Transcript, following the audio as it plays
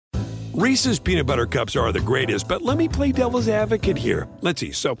Reese's peanut butter cups are the greatest, but let me play devil's advocate here. Let's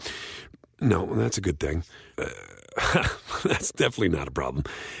see. So, no, that's a good thing. That's definitely not a problem.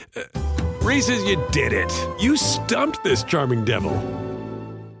 Reese's, you did it. You stumped this charming devil.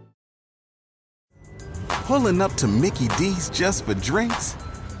 Pulling up to Mickey D's just for drinks?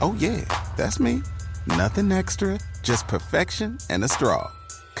 Oh, yeah, that's me. Nothing extra, just perfection and a straw.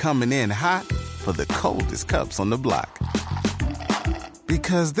 Coming in hot for the coldest cups on the block.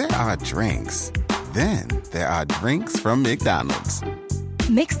 Because there are drinks. Then there are drinks from McDonald's.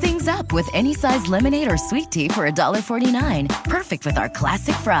 Mix things up with any size lemonade or sweet tea for $1.49. Perfect with our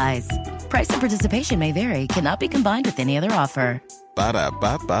classic fries. Price and participation may vary. Cannot be combined with any other offer.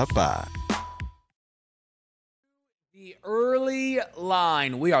 Ba-da-ba-ba-ba. The early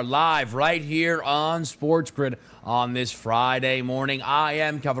line. We are live right here on Sports Grid on this Friday morning. I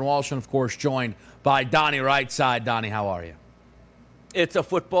am Kevin Walsh, and of course joined by Donnie Rightside. Donnie, how are you? It's a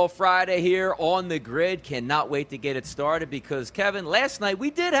football Friday here on the grid. Cannot wait to get it started because, Kevin, last night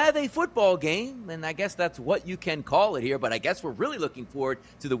we did have a football game, and I guess that's what you can call it here, but I guess we're really looking forward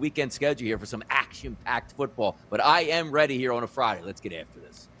to the weekend schedule here for some action-packed football. But I am ready here on a Friday. Let's get after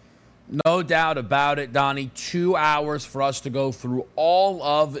this. No doubt about it, Donnie. 2 hours for us to go through all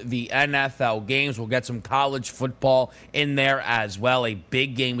of the NFL games. We'll get some college football in there as well. A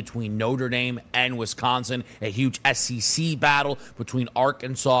big game between Notre Dame and Wisconsin. A huge SEC battle between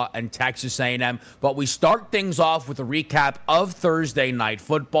Arkansas and Texas A&M. But we start things off with a recap of Thursday night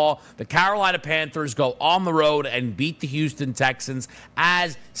football. The Carolina Panthers go on the road and beat the Houston Texans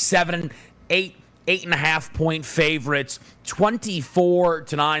as 8.5-point favorites,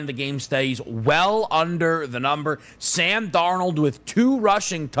 24-9. The game stays well under the number. Sam Darnold with 2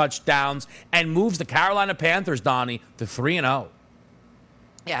 rushing touchdowns and moves the Carolina Panthers, Donnie, to 3-0.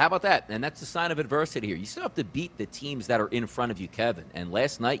 Yeah, how about that? And that's a sign of adversity here. You still have to beat the teams that are in front of you, Kevin. And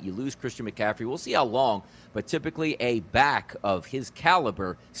last night, you lose Christian McCaffrey. We'll see how long, but typically a back of his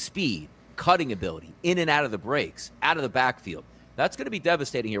caliber, speed, cutting ability, in and out of the breaks, out of the backfield. That's going to be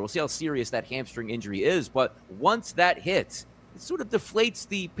devastating here. We'll see how serious that hamstring injury is. But once that hits, it sort of deflates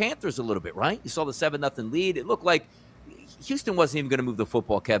the Panthers a little bit, right? You saw the 7-0 lead. It looked like Houston wasn't even going to move the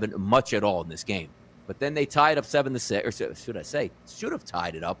football, Kevin, much at all in this game. But then they tied up 7-6, or should I say, should have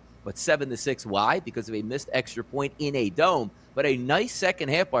tied it up, but 7-6. Why? Because of a missed extra point in a dome. But a nice second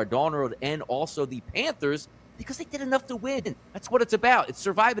half by Darnold and also the Panthers, because they did enough to win. That's what it's about. It's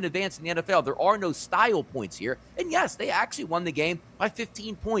survive and advance in the NFL. There are no style points here. And yes, they actually won the game by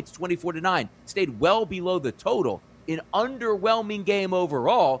 15 points, 24-9. Stayed well below the total. An underwhelming game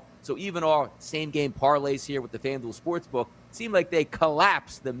overall. So even our same game parlays here with the FanDuel Sportsbook seemed like they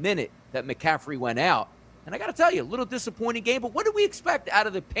collapsed the minute that McCaffrey went out. And I got to tell you, a little disappointing game. But what do we expect out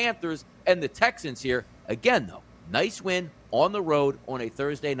of the Panthers and the Texans here? Again, though, nice win on the road on a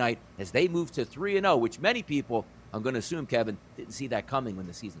Thursday night as they move to 3-0, which many people, I'm going to assume, Kevin, didn't see that coming when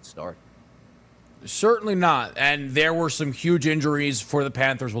the season started. Certainly not. And there were some huge injuries for the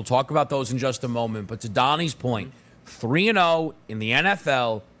Panthers. We'll talk about those in just a moment. But to Donnie's point, 3-0 in the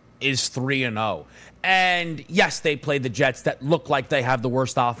NFL is 3-0. And yes, they played the Jets that look like they have the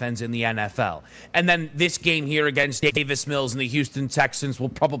worst offense in the NFL. And then this game here against Davis Mills and the Houston Texans will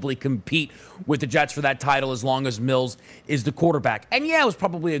probably compete with the Jets for that title as long as Mills is the quarterback. And yeah, it was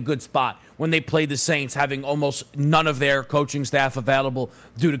probably a good spot when they played the Saints, having almost none of their coaching staff available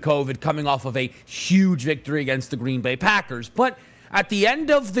due to COVID, coming off of a huge victory against the Green Bay Packers. But at the end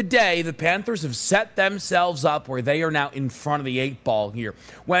of the day, the Panthers have set themselves up where they are now in front of the 8-ball here.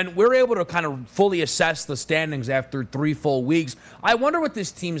 When we're able to kind of fully assess the standings after 3 full weeks, I wonder what this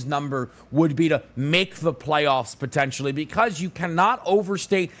team's number would be to make the playoffs potentially, because you cannot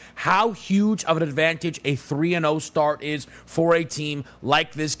overstate how huge of an advantage a 3-0 start is for a team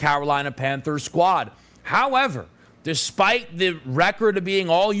like this Carolina Panthers squad. However, despite the record of being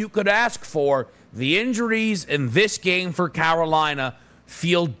all you could ask for, the injuries in this game for Carolina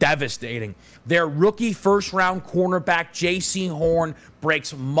feel devastating. Their rookie first-round cornerback, J.C. Horn,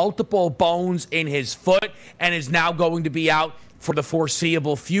 breaks multiple bones in his foot and is now going to be out for the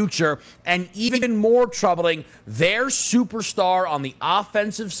foreseeable future. And even more troubling, their superstar on the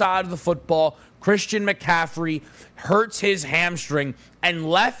offensive side of the football, Christian McCaffrey, hurts his hamstring and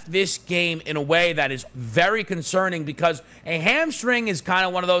left this game in a way that is very concerning, because a hamstring is kind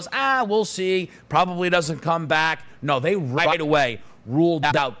of one of those, we'll see, probably doesn't come back. No, they right away ruled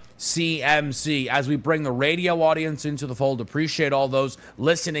out CMC. As we bring the radio audience into the fold, appreciate all those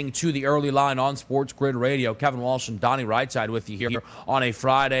listening to the early line on Sports Grid Radio. Kevin Walsh and Donnie Rightside with you here on a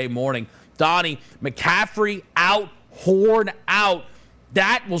Friday morning. Donnie, McCaffrey out, Horn out.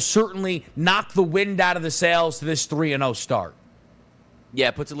 That will certainly knock the wind out of the sails to this 3-0 start. Yeah,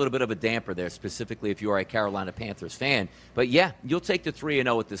 it puts a little bit of a damper there, specifically if you are a Carolina Panthers fan. But yeah, you'll take the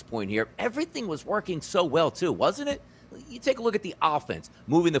 3-0 at this point here. Everything was working so well, too, wasn't it? You take a look at the offense,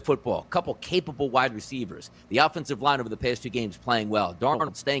 moving the football, a couple capable wide receivers. The offensive line over the past 2 games playing well.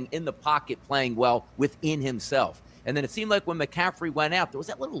 Darnold staying in the pocket, playing well within himself. And then it seemed like when McCaffrey went out, there was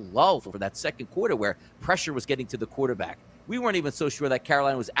that little lull for that second quarter where pressure was getting to the quarterback. We weren't even so sure that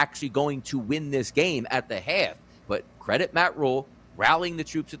Carolina was actually going to win this game at the half. But credit Matt Rule, rallying the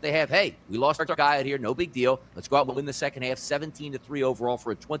troops that they have. Hey, we lost our guy out here. No big deal. Let's go out and win the second half, 17-3 overall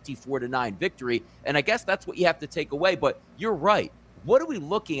for a 24-9 victory. And I guess that's what you have to take away. But you're right. What are we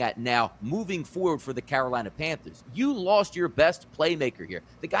looking at now moving forward for the Carolina Panthers? You lost your best playmaker here,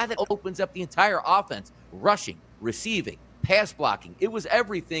 the guy that opens up the entire offense, rushing, receiving, pass blocking. It was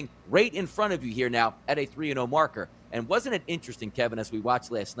everything right in front of you here now at a 3-0 marker. And wasn't it interesting, Kevin, as we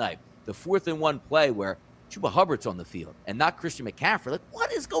watched last night, the 4th-and-1 play where Chuba Hubbard's on the field and not Christian McCaffrey. Like,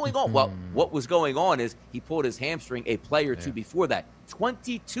 what is going on? Well, what was going on is he pulled his hamstring a play or two before that.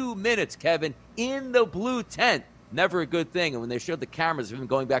 22 minutes, Kevin, in the blue tent. Never a good thing. And when they showed the cameras of him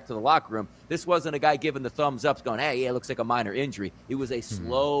going back to the locker room, this wasn't a guy giving the thumbs up going, hey, yeah, it looks like a minor injury. It was a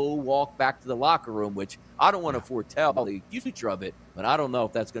slow walk back to the locker room, which I don't want to foretell the future of it, but I don't know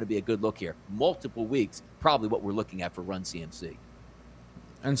if that's going to be a good look here. Multiple weeks, probably what we're looking at for Run CMC.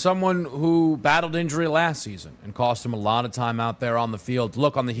 And someone who battled injury last season and cost him a lot of time out there on the field.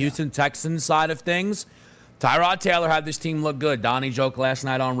 Look, on the Houston Texans side of things, Tyrod Taylor had this team look good. Donnie joked last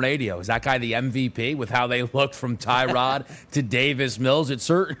night on radio. Is that guy the MVP with how they looked from Tyrod to Davis Mills? It's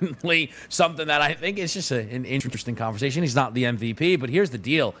certainly something that I think is just an interesting conversation. He's not the MVP, but here's the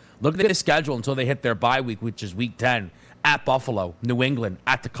deal. Look at the schedule until they hit their bye week, which is week 10. At Buffalo, New England,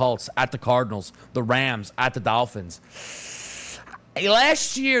 at the Colts, at the Cardinals, the Rams, at the Dolphins.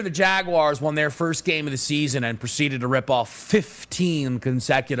 Last year, the Jaguars won their first game of the season and proceeded to rip off 15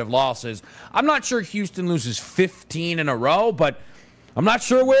 consecutive losses. I'm not sure Houston loses 15 in a row, but I'm not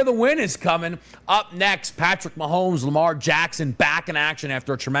sure where the win is coming. Up next, Patrick Mahomes, Lamar Jackson back in action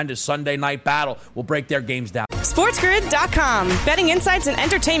after a tremendous Sunday night battle. We'll break their games down. SportsGrid.com. Betting insights and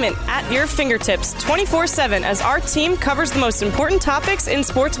entertainment at your fingertips 24/7 as our team covers the most important topics in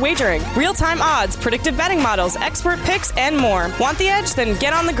sports wagering. Real-time odds, predictive betting models, expert picks, and more. Want the edge? Then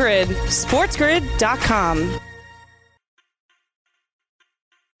get on the grid. SportsGrid.com.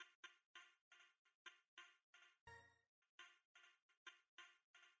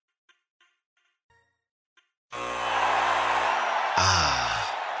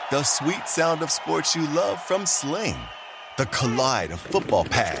 The sweet sound of sports you love from Sling. The collide of football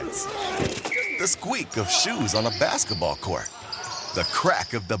pads. The squeak of shoes on a basketball court. The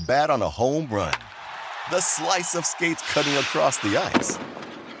crack of the bat on a home run. The slice of skates cutting across the ice.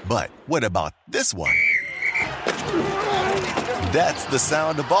 But what about this one? That's the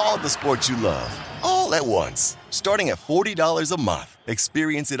sound of all the sports you love, all at once. Starting at $40 a month.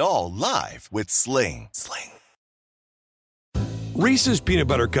 Experience it all live with Sling. Reese's peanut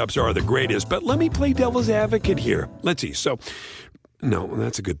butter cups are the greatest, but let me play devil's advocate here. Let's see. So, no,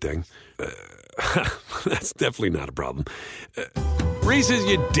 that's a good thing. That's definitely not a problem. Reese's,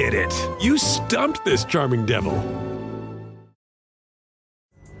 you did it. You stumped this charming devil.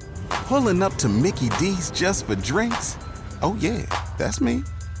 Pulling up to Mickey D's just for drinks? Oh yeah, that's me.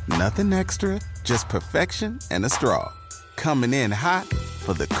 Nothing extra, just perfection and a straw. Coming in hot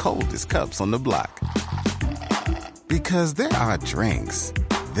for the coldest cups on the block. Because there are drinks.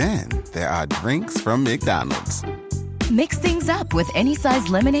 Then there are drinks from McDonald's. Mix things up with any size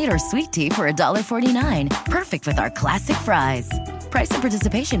lemonade or sweet tea for $1.49. Perfect with our classic fries. Price and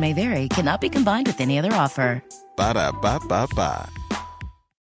participation may vary. Cannot be combined with any other offer. Ba-da-ba-ba-ba.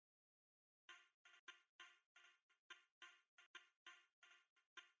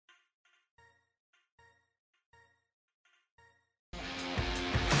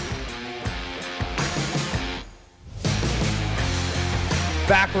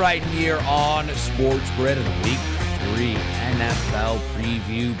 Back right here on Sports Grid, and the Week 3 NFL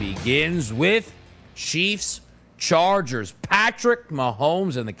preview begins with Chiefs-Chargers. Patrick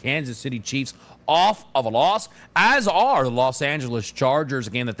Mahomes and the Kansas City Chiefs off of a loss, as are the Los Angeles Chargers,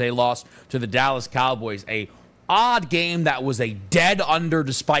 a game that they lost to the Dallas Cowboys. A odd game that was a dead under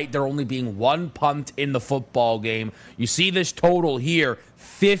despite there only being one punt in the football game. You see this total here,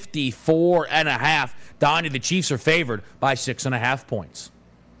 54.5. Donnie, the Chiefs are favored by 6.5 points.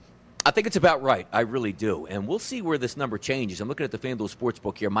 I think it's about right. I really do. And we'll see where this number changes. I'm looking at the FanDuel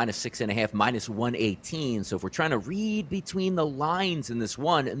Sportsbook here, -6.5, -118. So if we're trying to read between the lines in this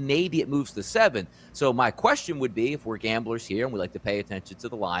one, maybe it moves to 7. So my question would be, if we're gamblers here and we like to pay attention to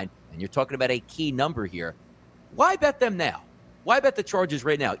the line, and you're talking about a key number here, why bet them now? Why bet the Chargers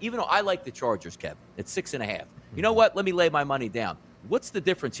right now? Even though I like the Chargers, Kevin, it's 6.5. You know what? Let me lay my money down. What's the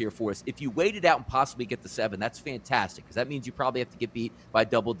difference here for us? If you wait it out and possibly get the 7, that's fantastic, because that means you probably have to get beat by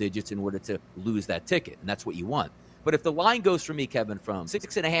double digits in order to lose that ticket, and that's what you want. But if the line goes for me, Kevin, from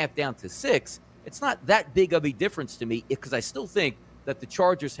 6.5 down to 6, it's not that big of a difference to me, because I still think that the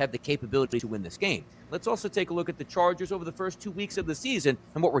Chargers have the capability to win this game. Let's also take a look at the Chargers over the first 2 weeks of the season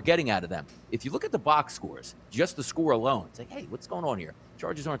and what we're getting out of them. If you look at the box scores, just the score alone, it's like, hey, what's going on here?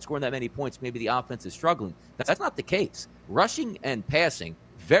 Chargers aren't scoring that many points. Maybe the offense is struggling. That's not the case. Rushing and passing,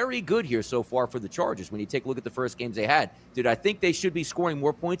 very good here so far for the Chargers. When you take a look at the first games they had, did I think they should be scoring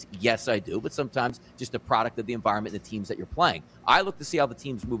more points? Yes, I do. But sometimes just a product of the environment and the teams that you're playing. I look to see how the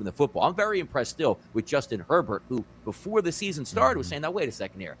team's moving the football. I'm very impressed still with Justin Herbert, who before the season started was saying, now, wait a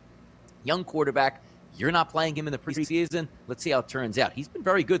second here. Young quarterback, you're not playing him in the preseason. Let's see how it turns out. He's been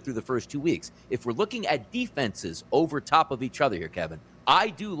very good through the first 2 weeks. If we're looking at defenses over top of each other here, Kevin, I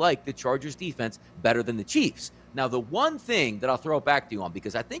do like the Chargers defense better than the Chiefs. Now, the one thing that I'll throw it back to you on,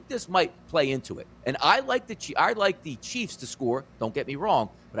 because I think this might play into it, and I like the Chiefs to score, don't get me wrong,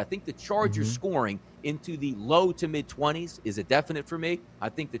 but I think the Chargers scoring into the low to mid-20s is a definite for me. I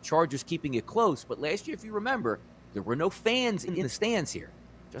think the Chargers keeping it close, but last year, if you remember, there were no fans in the stands here.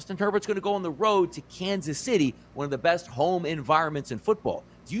 Justin Herbert's going to go on the road to Kansas City, one of the best home environments in football.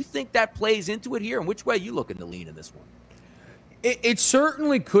 Do you think that plays into it here? And which way are you looking to lean in this one? It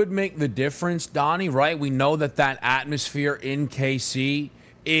certainly could make the difference, Donnie, right? We know that atmosphere in KC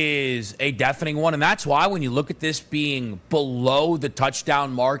is a deafening one, and that's why when you look at this being below the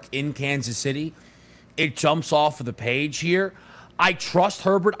touchdown mark in Kansas City, it jumps off of the page here. I trust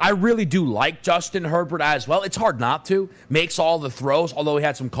Herbert. I really do like Justin Herbert as well. It's hard not to. Makes all the throws, although he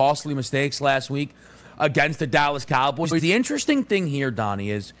had some costly mistakes last week against the Dallas Cowboys. The interesting thing here,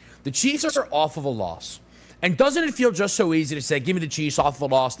 Donnie, is the Chiefs are off of a loss. And doesn't it feel just so easy to say, give me the Chiefs off of a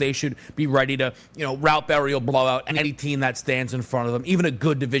loss? They should be ready to, route burial blowout any team that stands in front of them, even a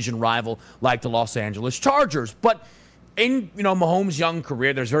good division rival like the Los Angeles Chargers. But in, Mahomes' young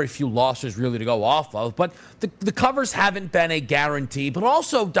career, there's very few losses really to go off of. But the covers haven't been a guarantee. But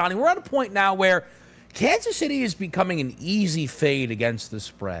also, Donnie, we're at a point now where Kansas City is becoming an easy fade against the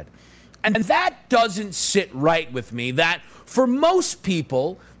spread. And that doesn't sit right with me. That for most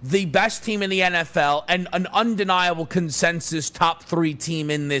people, the best team in the NFL and an undeniable consensus top 3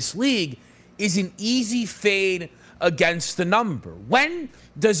 team in this league is an easy fade against the number. When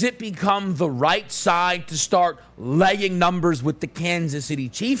does it become the right side to start laying numbers with the Kansas City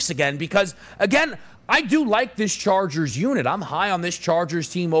Chiefs again? Because, again, I do like this Chargers unit. I'm high on this Chargers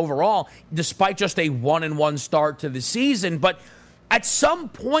team overall, despite just a 1-1 start to the season. But at some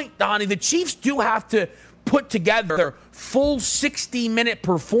point, Donnie, the Chiefs do have to put together full 60-minute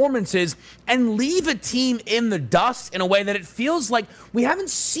performances and leave a team in the dust in a way that it feels like we haven't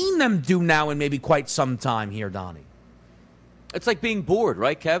seen them do now in maybe quite some time here, Donnie. It's like being bored,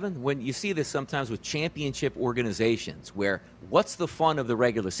 right, Kevin? When you see this sometimes with championship organizations where what's the fun of the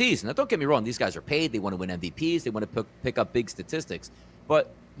regular season? Now, don't get me wrong. These guys are paid. They want to win MVPs. They want to pick up big statistics.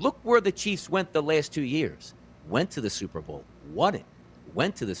 But look where the Chiefs went the last 2 years. Went to the Super Bowl, won it.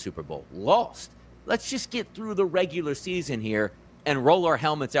 Went to the Super Bowl, lost. Let's just get through the regular season here and roll our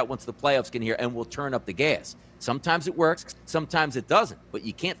helmets out once the playoffs get here, and we'll turn up the gas. Sometimes it works, sometimes it doesn't. But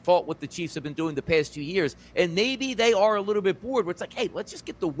you can't fault what the Chiefs have been doing the past 2 years. And maybe they are a little bit bored where it's like, hey, let's just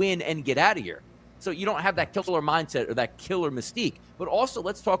get the win and get out of here. So you don't have that killer mindset or that killer mystique. But also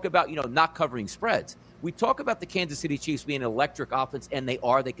let's talk about, not covering spreads. We talk about the Kansas City Chiefs being an electric offense, and they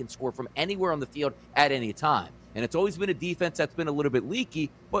are. They can score from anywhere on the field at any time. And it's always been a defense that's been a little bit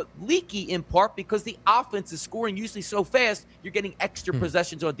leaky, but leaky in part because the offense is scoring usually so fast, you're getting extra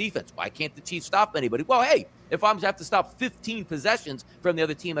possessions on defense. Why can't the Chiefs stop anybody? Well, hey, if I'm going to have to stop 15 possessions from the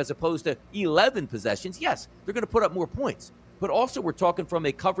other team as opposed to 11 possessions, yes, they're going to put up more points. But also we're talking from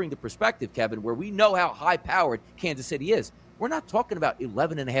a covering the perspective, Kevin, where we know how high-powered Kansas City is. We're not talking about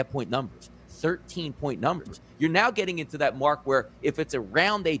 11.5-point numbers. 13-point numbers. You're now getting into that mark where if it's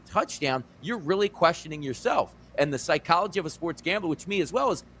around a touchdown, you're really questioning yourself. And the psychology of a sports gambler, which me as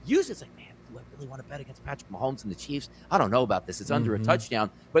well, is usually it's like, man, do I really want to bet against Patrick Mahomes and the Chiefs? I don't know about this. It's under a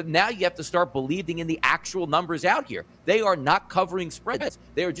touchdown. But now you have to start believing in the actual numbers out here. They are not covering spreads.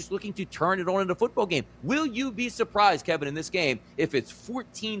 They are just looking to turn it on in a football game. Will you be surprised, Kevin, in this game if it's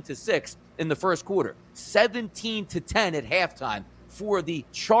 14-6 in the first quarter, 17-10 at halftime for the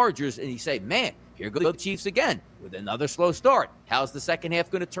Chargers, and you say, man, here go the Chiefs again with another slow start. How's the second half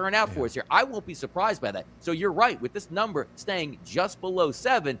going to turn out for us here? I won't be surprised by that. So you're right. With this number staying just below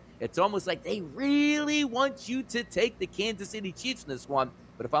 7, it's almost like they really want you to take the Kansas City Chiefs in this one.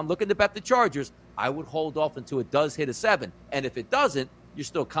 But if I'm looking to bet the Chargers, I would hold off until it does hit a 7. And if it doesn't, you're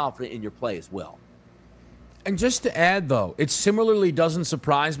still confident in your play as well. And just to add, though, it similarly doesn't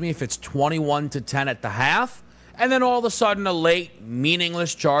surprise me if it's 21-10 at the half, and then all of a sudden a late,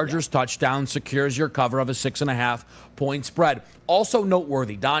 meaningless Chargers touchdown secures your cover of a 6.5-point spread. Also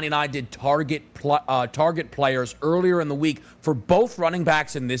noteworthy, Donnie and I did target players earlier in the week for both running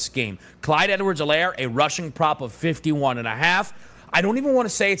backs in this game. Clyde Edwards-Helaire, a rushing prop of 51.5. I don't even want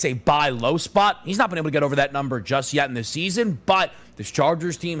to say it's a buy low spot. He's not been able to get over that number just yet in the season, but this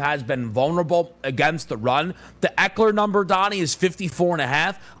Chargers team has been vulnerable against the run. The Eckler number, Donnie, is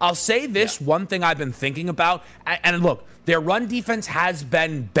 54.5. I'll say this, one thing I've been thinking about, and look, their run defense has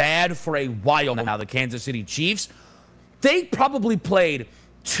been bad for a while now, the Kansas City Chiefs. They probably played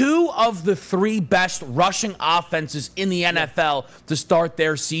 2 of the 3 best rushing offenses in the NFL to start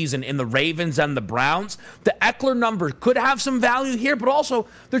their season in the Ravens and the Browns. The Eckler number could have some value here, but also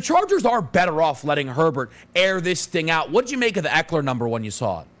the Chargers are better off letting Herbert air this thing out. What did you make of the Eckler number when you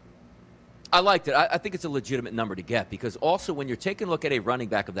saw it? I liked it. I think it's a legitimate number to get because also when you're taking a look at a running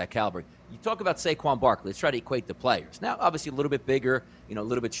back of that caliber, you talk about Saquon Barkley. Let's try to equate the players. Now, obviously a little bit bigger, a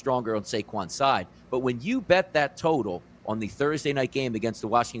little bit stronger on Saquon's side, but when you bet that total on the Thursday night game against the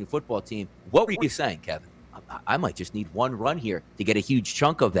Washington football team, what were you saying, Kevin? I might just need one run here to get a huge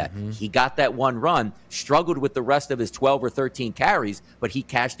chunk of that. He got that one run, struggled with the rest of his 12 or 13 carries, but he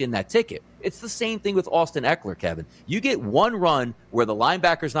cashed in that ticket. It's the same thing with Austin Eckler, Kevin. You get one run where the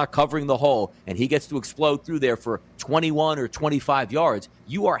linebacker's not covering the hole and he gets to explode through there for 21 or 25 yards,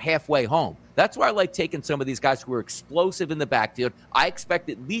 you are halfway home. That's why I like taking some of these guys who are explosive in the backfield. I expect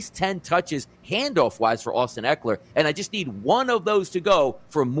at least 10 touches handoff-wise for Austin Eckler, and I just need one of those to go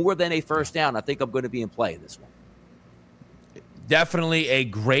for more than a first down. I think I'm going to be in play in this one. Definitely a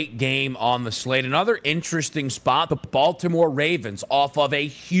great game on the slate. Another interesting spot, the Baltimore Ravens off of a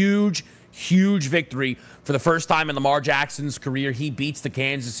huge victory for the first time in Lamar Jackson's career. He beats the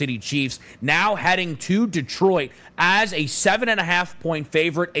Kansas City Chiefs, now heading to Detroit as a 7.5-point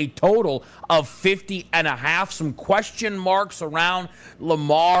favorite, a total of 50.5. Some question marks around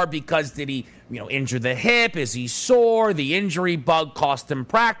Lamar because did he injure the hip? Is he sore? The injury bug cost him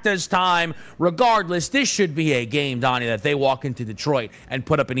practice time. Regardless, this should be a game, Donnie, that they walk into Detroit and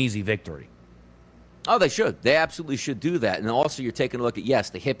put up an easy victory. Oh, they should. They absolutely should do that. And also you're taking a look at,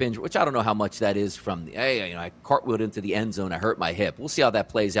 the hip injury, which I don't know how much that is from the, I cartwheeled into the end zone. I hurt my hip. We'll see how that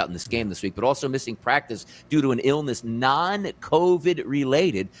plays out in this game this week. But also missing practice due to an illness non-COVID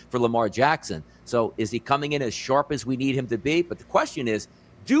related for Lamar Jackson. So is he coming in as sharp as we need him to be? But the question is,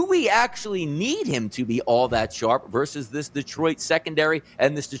 do we actually need him to be all that sharp versus this Detroit secondary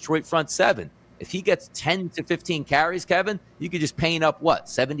and this Detroit front seven? If he gets 10 to 15 carries, Kevin, you could just paint up,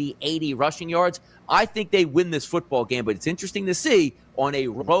 70, 80 rushing yards? I think they win this football game, but it's interesting to see on a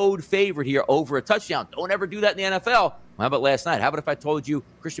road favorite here over a touchdown. Don't ever do that in the NFL. Well, how about last night? How about if I told you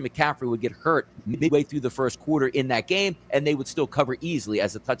Christian McCaffrey would get hurt midway through the first quarter in that game, and they would still cover easily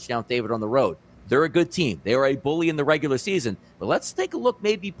as a touchdown favorite on the road? They're a good team. They are a bully in the regular season. But let's take a look,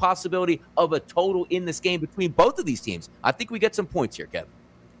 maybe possibility of a total in this game between both of these teams. I think we get some points here, Kevin.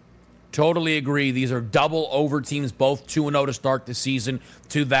 Totally agree. These are double over teams, both 2-0 to start the season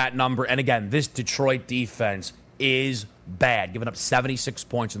to that number. And again, this Detroit defense is bad, giving up 76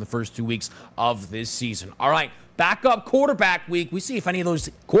 points in the first 2 weeks of this season. All right, backup quarterback week. We see if any of those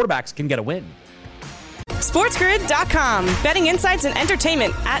quarterbacks can get a win. SportsGrid.com. Betting insights and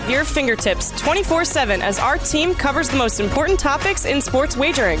entertainment at your fingertips 24/7 as our team covers the most important topics in sports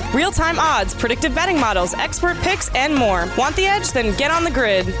wagering. Real-time odds, predictive betting models, expert picks, and more. Want the edge? Then get on the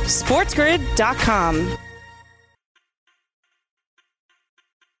grid. SportsGrid.com.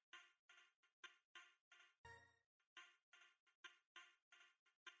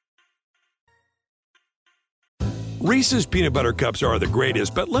 Reese's Peanut Butter Cups are the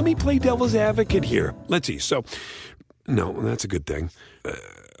greatest, but let me play devil's advocate here. Let's see. So, no, that's a good thing.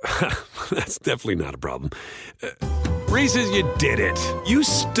 That's definitely not a problem. Reese's, you did it. You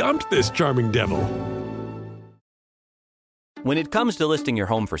stumped this charming devil. When it comes to listing your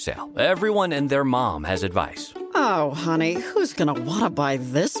home for sale, everyone and their mom has advice. Oh, honey, who's going to want to buy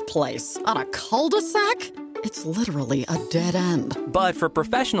this place? On a cul-de-sac? It's literally a dead end. But for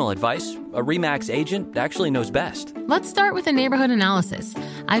professional advice, a RE/MAX agent actually knows best. Let's start with a neighborhood analysis.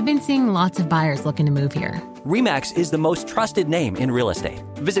 I've been seeing lots of buyers looking to move here. RE/MAX is the most trusted name in real estate.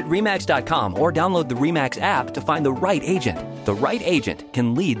 Visit RE/MAX.com or download the RE/MAX app to find the right agent. The right agent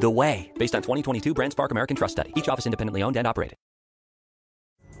can lead the way. Based on 2022 BrandSpark American Trust Study. Each office independently owned and operated.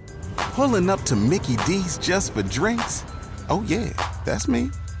 Pulling up to Mickey D's just for drinks? Oh yeah, that's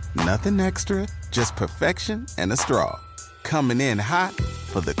me. Nothing extra, just perfection and a straw. Coming in hot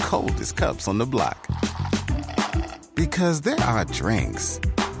for the coldest cups on the block. Because there are drinks.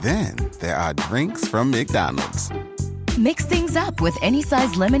 Then there are drinks from McDonald's. Mix things up with any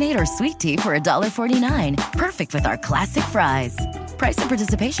size lemonade or sweet tea for $1.49. Perfect with our classic fries. Price and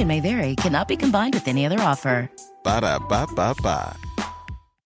participation may vary. Cannot be combined with any other offer. Ba-da-ba-ba-ba.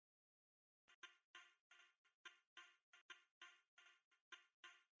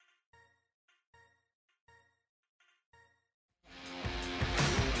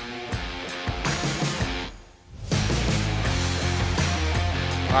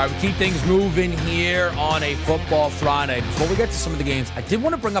 All right, we keep things moving here on a Football Friday. Before we get to some of the games, I did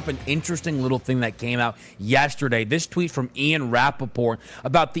want to bring up an interesting little thing that came out yesterday. This tweet from Ian Rappaport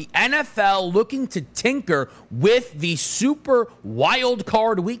about the NFL looking to tinker with the Super Wild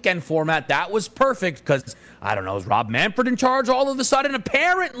Card Weekend format. That was perfect because, I don't know, is Rob Manfred in charge all of a sudden?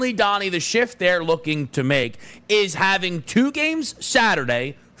 Apparently, Donnie, the shift they're looking to make is having 2 games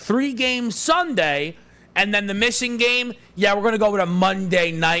Saturday, 3 games Sunday, and then the missing game, we're going to go with a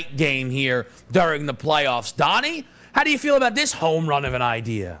Monday night game here during the playoffs. Donnie, how do you feel about this home run of an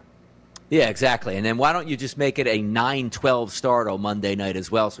idea? Yeah, exactly. And then why don't you just make it a 9-12 start on Monday night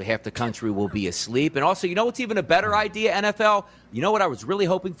as well, so half the country will be asleep. And also, you know what's even a better idea, NFL? You know what I was really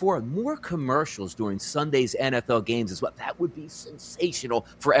hoping for? More commercials during Sunday's NFL games as well. That would be sensational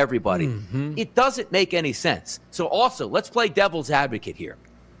for everybody. Mm-hmm. It doesn't make any sense. So also, let's play devil's advocate here.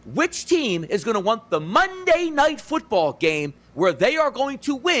 Which team is going to want the Monday night football game where they are going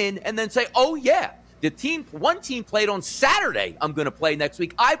to win and then say, oh, yeah, one team played on Saturday. I'm going to play next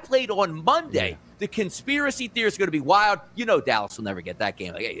week. I played on Monday. Yeah. The conspiracy theory is going to be wild. You know Dallas will never get that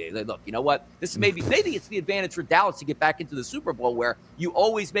game. Like, hey, look, you know what? This is maybe it's the advantage for Dallas to get back into the Super Bowl where you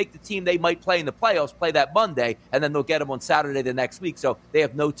always make the team they might play in the playoffs play that Monday, and then they'll get them on Saturday the next week, so they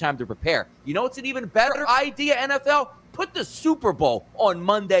have no time to prepare. You know what's an even better idea, NFL? Put the Super Bowl on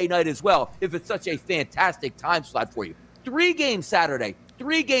Monday night as well if it's such a fantastic time slot for you. 3 games Saturday,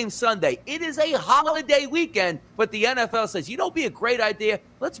 3 games Sunday. It is a holiday weekend, but the NFL says, you know, it'd be a great idea.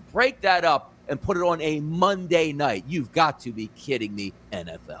 Let's break that up and put it on a Monday night. You've got to be kidding me,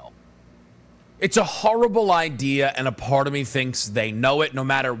 NFL. It's a horrible idea, and a part of me thinks they know it no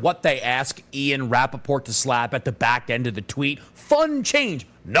matter what they ask Ian Rappaport to slap at the back end of the tweet. Fun change.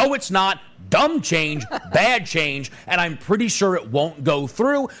 No, it's not. Dumb change, bad change, and I'm pretty sure it won't go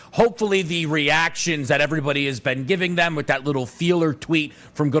through. Hopefully the reactions that everybody has been giving them with that little feeler tweet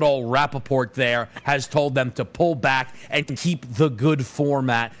from good old Rappaport there has told them to pull back and keep the good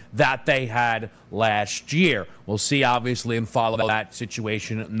format that they had last year. We'll see, obviously, and follow that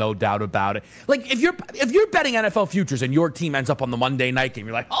situation, no doubt about it. Like, if you're betting NFL futures and your team ends up on the Monday night game,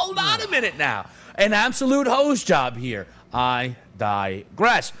 you're like, hold on a minute now. An absolute hose job here. I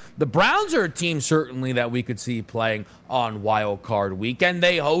digress. The Browns are a team certainly that we could see playing on Wild Card Weekend.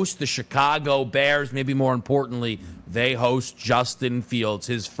 They host the Chicago Bears. Maybe more importantly, they host Justin Fields,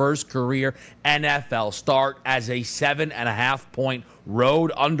 his first career NFL start as a 7.5-point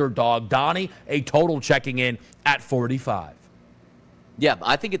road underdog. Donnie, a total checking in at 45. Yeah,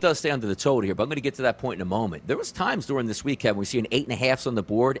 I think it does stay under the total here, but I'm going to get to that point in a moment. There was times during this weekend we see an 8.5s on the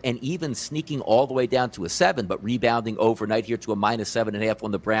board and even sneaking all the way down to a 7, but rebounding overnight here to a minus 7.5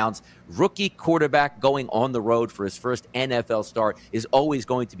 on the Browns. Rookie quarterback going on the road for his first NFL start is always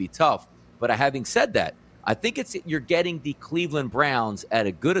going to be tough. But having said that, I think you're getting the Cleveland Browns at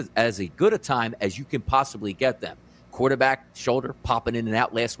as good a time as you can possibly get them. Quarterback shoulder popping in and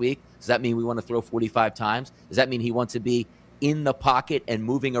out last week. Does that mean we want to throw 45 times? Does that mean he wants to be in the pocket and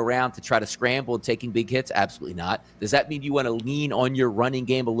moving around to try to scramble and taking big hits? Absolutely not. Does that mean you want to lean on your running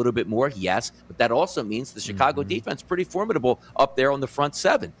game a little bit more? Yes. But that also means the Chicago defense pretty formidable up there on the front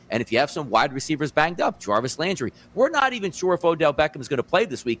 7. And if you have some wide receivers banged up, Jarvis Landry, we're not even sure if Odell Beckham is going to play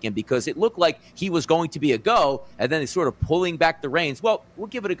this weekend because it looked like he was going to be a go, and then he's sort of pulling back the reins. Well, we'll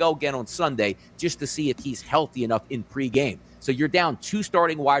give it a go again on Sunday just to see if he's healthy enough in pregame. So you're down 2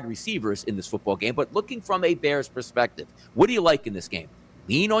 starting wide receivers in this football game, but looking from a Bears perspective, what do you like in this game?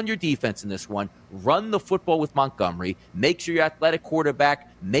 Lean on your defense in this one. Run the football with Montgomery. Make sure your athletic quarterback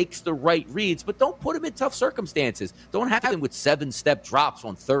makes the right reads, but don't put him in tough circumstances. Don't have him with 7-step drops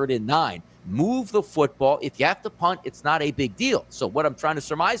on 3rd and 9. Move the football. If you have to punt, it's not a big deal. So what I'm trying to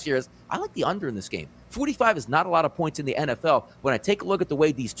surmise here is I like the under in this game. 45 is not a lot of points in the NFL. When I take a look at the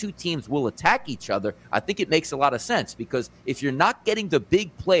way these two teams will attack each other, I think it makes a lot of sense because if you're not getting the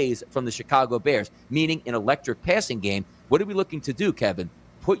big plays from the Chicago Bears, meaning an electric passing game, what are we looking to do, Kevin?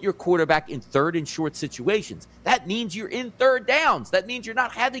 Put your quarterback in 3rd and short situations. That means you're in 3rd downs. That means you're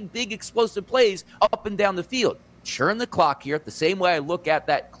not having big explosive plays up and down the field. churn the clock here the same way I look at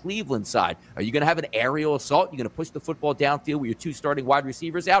that Cleveland side. Are you going to have an aerial assault? You're going to push the football downfield with your 2 starting wide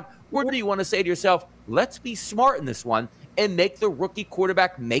receivers out? Or do you want to say to yourself, let's be smart in this one and make the rookie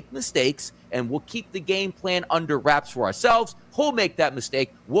quarterback make mistakes, and we'll keep the game plan under wraps for ourselves. Who'll make that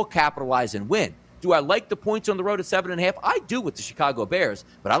mistake? We'll capitalize and win. Do I like the points on the road at 7.5? I do with the Chicago Bears,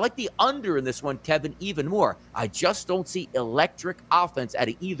 but I like the under in this one, Kevin, even more. I just don't see electric offense at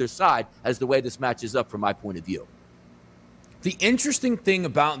either side as the way this matches up from my point of view. The interesting thing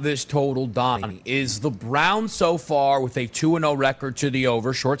about this total, Donnie, is the Browns so far with a 2-0 record to the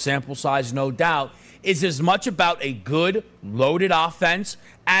over, short sample size, no doubt, is as much about a good, loaded offense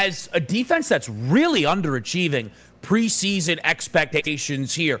as a defense that's really underachieving preseason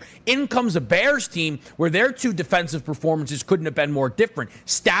expectations here. In comes a Bears team where their 2 defensive performances couldn't have been more different.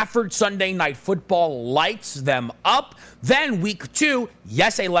 Stafford Sunday Night Football lights them up. Then week 2,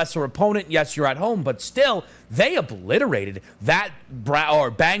 yes, a lesser opponent. Yes, you're at home, but still, they obliterated that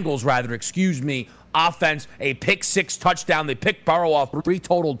Bengals, offense, a pick 6 touchdown. They picked Burrow off 3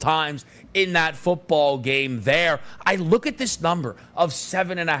 total times in that football game there. I look at this number of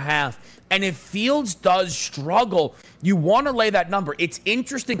 7.5, and if Fields does struggle, you want to lay that number. It's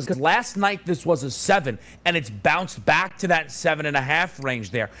interesting because last night this was a 7, and it's bounced back to that 7.5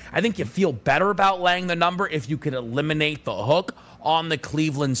 range there. I think you feel better about laying the number if you could eliminate the hook on the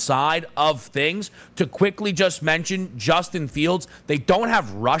Cleveland side of things. To quickly just mention Justin Fields, they don't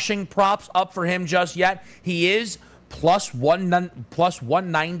have rushing props up for him just yet. He is plus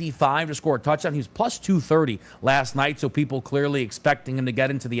 195 to score a touchdown. He was plus 230 last night, so people clearly expecting him to get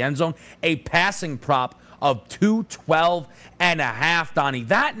into the end zone. A passing prop of 212.5, Donnie.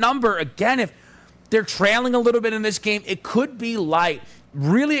 That number, again, if they're trailing a little bit in this game, it could be light.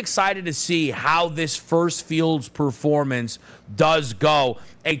 Really excited to see how this first Fields performance does go.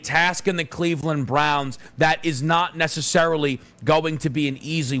 A task in the Cleveland Browns that is not necessarily going to be an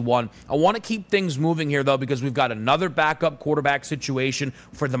easy one. I want to keep things moving here, though, because we've got another backup quarterback situation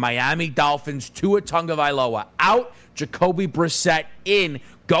for the Miami Dolphins. Tua Tagovailoa out, Jacoby Brissett in,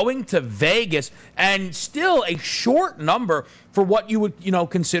 going to Vegas, and still a short number for what you would,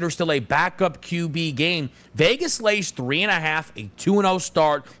 consider still a backup QB game. Vegas lays 3.5, a 2-0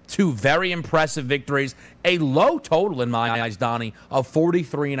 start, 2 very impressive victories, a low total in my eyes, Donnie, of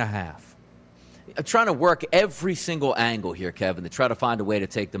 43.5. I'm trying to work every single angle here, Kevin, to try to find a way to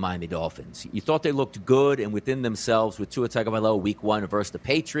take the Miami Dolphins. You thought they looked good and within themselves with Tua Tagovailoa week 1 versus the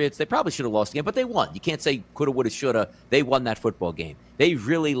Patriots. They probably should have lost the game, but they won. You can't say coulda, woulda, shoulda. They won that football game. They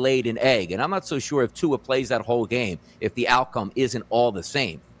really laid an egg, and I'm not so sure if Tua plays that whole game if the outcome isn't all the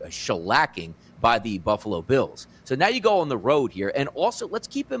same, a shellacking by the Buffalo Bills. So now you go on the road here, and also let's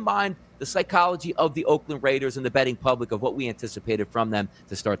keep in mind the psychology of the Oakland Raiders and the betting public of what we anticipated from them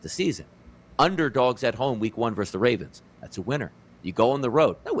to start the season. Underdogs at home week 1 versus the Ravens. That's a winner. You go on the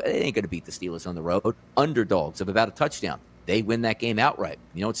road. No, they ain't going to beat the Steelers on the road. Underdogs of about a touchdown. They win that game outright.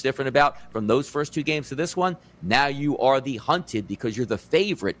 You know what's different about from those first 2 games to this one? Now you are the hunted because you're the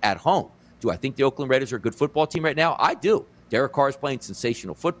favorite at home. Do I think the Oakland Raiders are a good football team right now? I do. Derek Carr is playing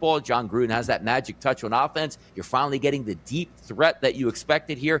sensational football. John Gruden has that magic touch on offense. You're finally getting the deep threat that you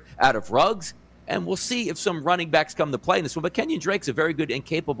expected here out of Ruggs. And we'll see if some running backs come to play in this one. But Kenyon Drake's a very good and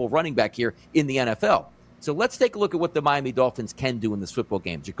capable running back here in the NFL. So let's take a look at what the Miami Dolphins can do in this football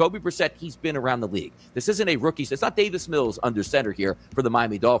game. Jacoby Brissett, he's been around the league. This isn't a rookie. It's not Davis Mills under center here for the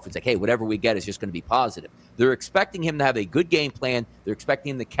Miami Dolphins. Like, hey, whatever we get is just going to be positive. They're expecting him to have a good game plan. They're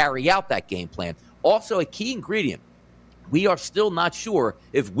expecting him to carry out that game plan. Also, a key ingredient, we are still not sure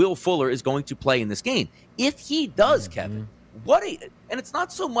if Will Fuller is going to play in this game. If he does, Kevin, and it's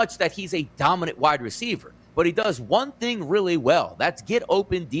not so much that he's a dominant wide receiver, but he does one thing really well. That's get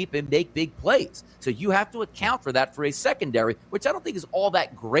open deep and make big plays. So you have to account for that for a secondary, which I don't think is all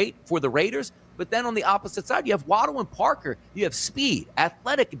that great for the Raiders. But then on the opposite side, you have Waddle and Parker. You have speed,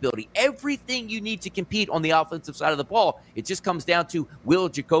 athletic ability, everything you need to compete on the offensive side of the ball. It just comes down to, will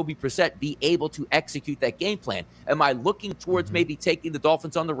Jacoby Brissett be able to execute that game plan? Am I looking towards maybe taking the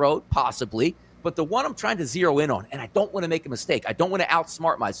Dolphins on the road? Possibly. But the one I'm trying to zero in on, and I don't want to make a mistake, I don't want to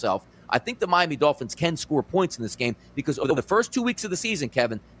outsmart myself, I think the Miami Dolphins can score points in this game because over the first 2 weeks of the season,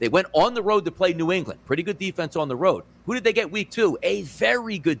 Kevin, they went on the road to play New England. Pretty good defense on the road. Who did they get week 2? A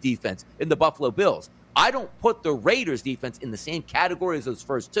very good defense in the Buffalo Bills. I don't put the Raiders defense in the same category as those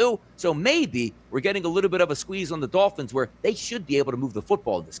first 2, so maybe we're getting a little bit of a squeeze on the Dolphins where they should be able to move the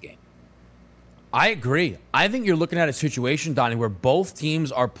football in this game. I agree. I think you're looking at a situation, Donnie, where both teams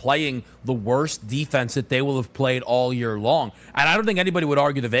are playing the worst defense that they will have played all year long. And I don't think anybody would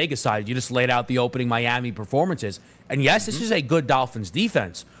argue the Vegas side. You just laid out the opening Miami performances. And yes, this is a good Dolphins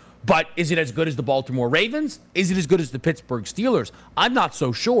defense. But is it as good as the Baltimore Ravens? Is it as good as the Pittsburgh Steelers? I'm not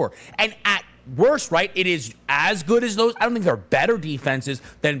so sure. And at worst, right, it is as good as those. I don't think there are better defenses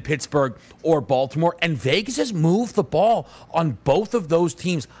than Pittsburgh or Baltimore. And Vegas has moved the ball on both of those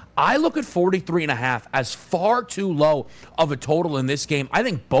teams. I look at 43.5 as far too low of a total in this game. I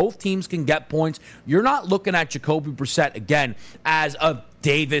think both teams can get points. You're not looking at Jacoby Brissett, again, as a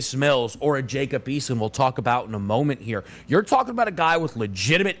Davis Mills or a Jacob Eason we'll talk about in a moment here. You're talking about a guy with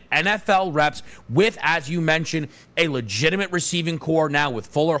legitimate NFL reps with, as you mentioned, a legitimate receiving core now with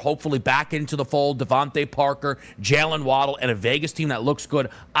Fuller hopefully back into the fold, Devontae Parker, Jalen Waddle, and a Vegas team that looks good.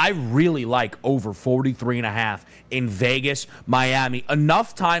 I really like over 43.5 in Vegas, Miami.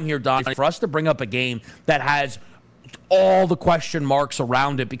 Enough time here, Donnie, for us to bring up a game that has all the question marks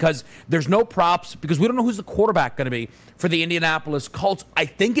around it because there's no props, because we don't know who's the quarterback going to be for the Indianapolis Colts. I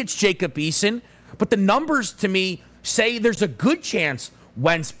think it's Jacob Eason, but the numbers to me say there's a good chance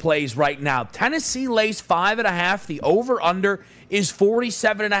Wentz plays right now. Tennessee lays 5.5. The over-under is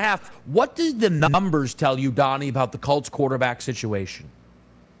 47.5. What do the numbers tell you, Donnie, about the Colts quarterback situation?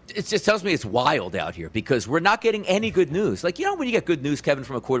 It just tells me it's wild out here because we're not getting any good news. Like, when you get good news, Kevin,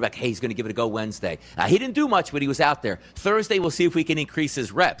 from a quarterback, hey, he's going to give it a go Wednesday. He didn't do much, but he was out there. Thursday, we'll see if we can increase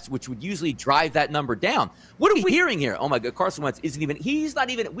his reps, which would usually drive that number down. What are we hearing here? Oh, my God, Carson Wentz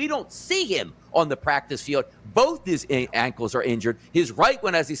we don't see him on the practice field. Both his ankles are injured. His right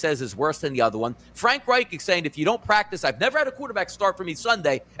one, as he says, is worse than the other one. Frank Reich is saying, if you don't practice, I've never had a quarterback start for me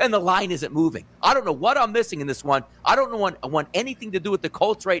Sunday, and the line isn't moving. I don't know what I'm missing in this one. I don't want anything to do with the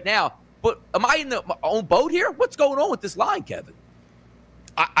Colts right now, but am I in my own boat here? What's going on with this line, Kevin?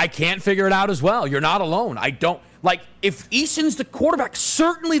 I can't figure it out as well. You're not alone. I don't. Like, if Eason's the quarterback,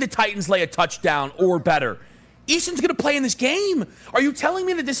 certainly the Titans lay a touchdown or better. Eason's going to play in this game. Are you telling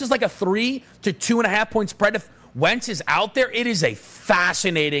me that this is like a 3 to 2.5 point spread if Wentz is out there? It is a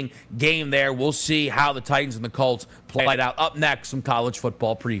fascinating game there. We'll see how the Titans and the Colts play it out. Up next, some college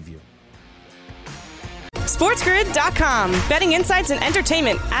football preview. SportsGrid.com. Betting insights and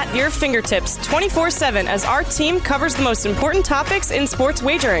entertainment at your fingertips 24/7 as our team covers the most important topics in sports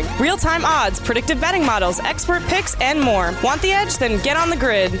wagering. Real-time odds, predictive betting models, expert picks, and more. Want the edge? Then get on the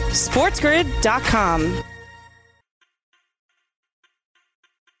grid. SportsGrid.com.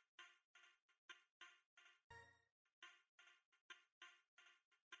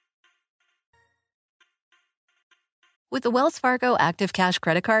 With the Wells Fargo Active Cash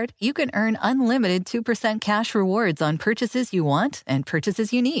Credit Card, you can earn unlimited 2% cash rewards on purchases you want and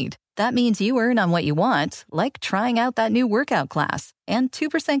purchases you need. That means you earn on what you want, like trying out that new workout class, and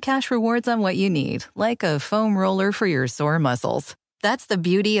 2% cash rewards on what you need, like a foam roller for your sore muscles. That's the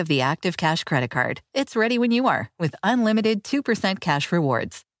beauty of the Active Cash Credit Card. It's ready when you are, with unlimited 2% cash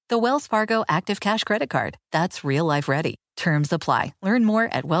rewards. The Wells Fargo Active Cash Credit Card. That's real life ready. Terms apply. Learn more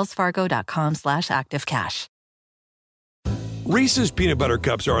at wellsfargo.com/activecash. Reese's peanut butter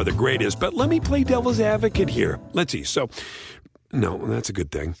cups are the greatest, but let me play devil's advocate here. Let's see. So, no, that's a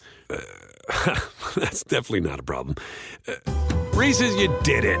good thing. That's definitely not a problem. Reese's, you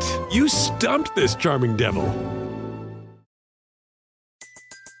did it. You stumped this charming devil.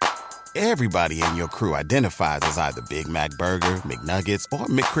 Everybody in your crew identifies as either Big Mac Burger, McNuggets, or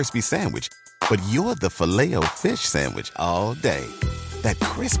McCrispy Sandwich. But you're the Filet-O-Fish Sandwich all day. That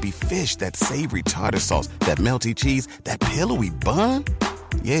crispy fish, that savory tartar sauce, that melty cheese, that pillowy bun.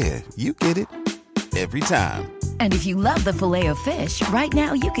 Yeah, you get it. Every time. And if you love the Filet-O-Fish, right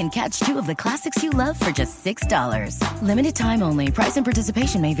now you can catch 2 of the classics you love for just $6. Limited time only. Price and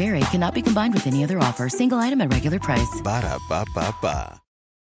participation may vary. Cannot be combined with any other offer. Single item at regular price. Ba-da-ba-ba-ba.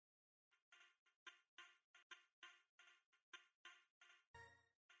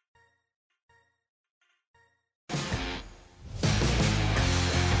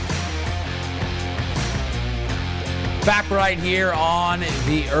 Back right here on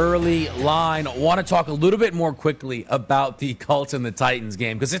the early line. I want to talk a little bit more quickly about the Colts and the Titans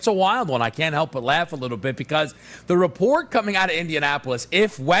game because it's a wild one. I can't help but laugh a little bit because the report coming out of Indianapolis,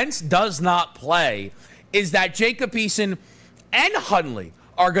 if Wentz does not play, is that Jacob Eason and Hundley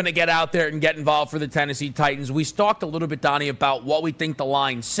are going to get out there and get involved for the Tennessee Titans. We talked a little bit, Donnie, about what we think the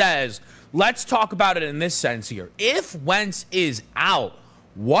line says. Let's talk about it in this sense here. If Wentz is out,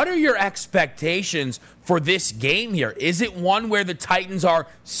 what are your expectations for this game here? Is it one where the Titans are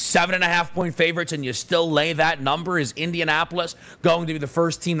 7.5 point favorites and you still lay that number? Is Indianapolis going to be the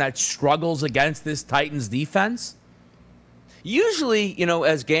first team that struggles against this Titans defense? Usually,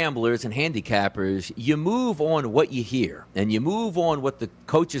 as gamblers and handicappers, you move on what you hear and you move on what the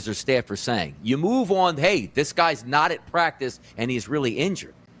coaches or staff are saying. You move on, hey, this guy's not at practice and he's really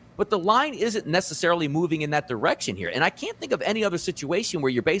injured. but the line isn't necessarily moving in that direction here. And I can't think of any other situation where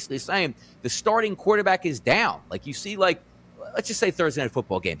you're basically saying the starting quarterback is down. Like you see, like, let's just say Thursday night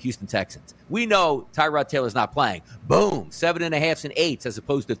football game, Houston Texans. We know Tyrod Taylor's not playing. Boom, 7.5s and 8s as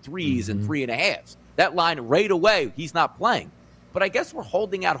opposed to 3s and 3.5s. That line right away, he's not playing. But I guess we're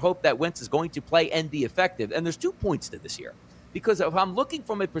holding out hope that Wentz is going to play and be effective. And there's 2 points to this here. Because if I'm looking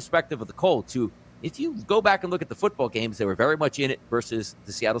from a perspective of the Colts, if you go back and look at the football games, they were very much in it versus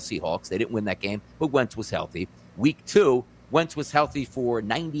the Seattle Seahawks. They didn't win that game, but Wentz was healthy. Week 2, Wentz was healthy for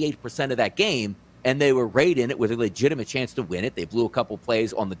 98% of that game, and they were right in it with a legitimate chance to win it. They blew a couple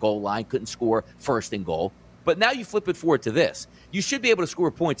plays on the goal line, couldn't score first and goal. But now you flip it forward to this. You should be able to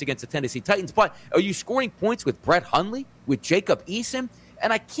score points against the Tennessee Titans, but are you scoring points with Brett Hundley, with Jacob Eason?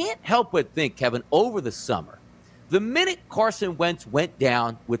 And I can't help but think, Kevin, over the summer, the minute Carson Wentz went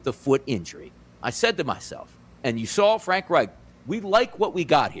down with the foot injury, I said to myself, and you saw Frank Reich, we like what we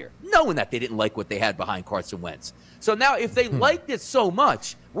got here, knowing that they didn't like what they had behind Carson Wentz. So now if they liked it so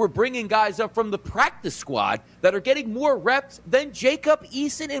much, we're bringing guys up from the practice squad that are getting more reps than Jacob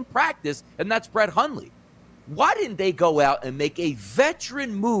Eason in practice, and that's Brett Hundley. Why didn't they go out and make a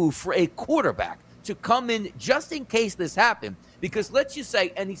veteran move for a quarterback to come in just in case this happened? Because let's just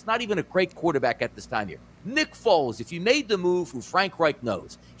say, and he's not even a great quarterback at this time here, Nick Foles, if you made the move, who Frank Reich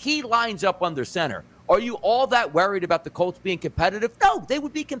knows, he lines up under center. Are you all that worried about the Colts being competitive? No, they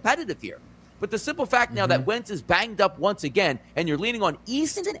would be competitive here. But the simple fact now that Wentz is banged up once again, and you're leaning on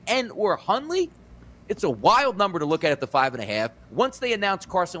Eason and or Hundley, it's a wild number to look at the 5.5. Once they announce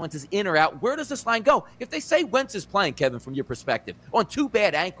Carson Wentz is in or out, where does this line go? If they say Wentz is playing, Kevin, from your perspective, on 2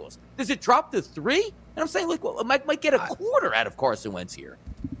 bad ankles, does it drop to 3? And I'm saying, look, well, might get a quarter out of Carson Wentz here.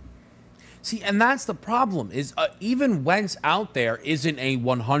 See, and that's the problem, is even Wentz out there isn't a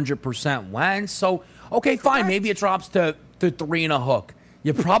 100% Wentz. So, okay, fine, maybe it drops to 3 and a hook.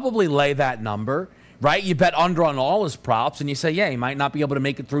 You probably lay that number, right? You bet under on all his props, and you say, yeah, he might not be able to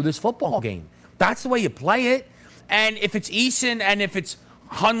make it through this football game. That's the way you play it. And if it's Eason and if it's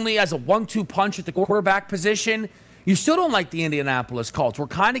Hundley as a 1-2 punch at the quarterback position, you still don't like the Indianapolis Colts. We're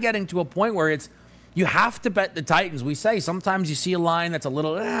kind of getting to a point where you have to bet the Titans. We say sometimes you see a line that's a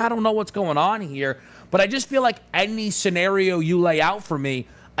little, I don't know what's going on here. But I just feel like any scenario you lay out for me,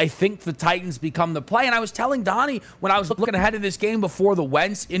 I think the Titans become the play. And I was telling Donnie when I was looking ahead of this game before the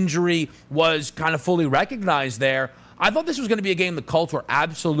Wentz injury was kind of fully recognized there, I thought this was going to be a game the Colts were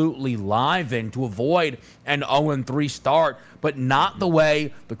absolutely live in to avoid an 0-3 start, but not the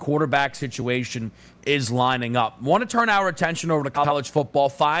way the quarterback situation is lining up. I want to turn our attention over to college football.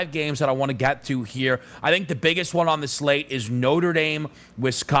 5 games that I want to get to here. I think the biggest one on the slate is Notre Dame,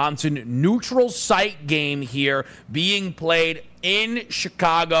 Wisconsin. Neutral site game here being played in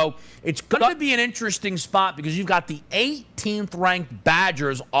Chicago. It's going to be an interesting spot because you've got the 18th ranked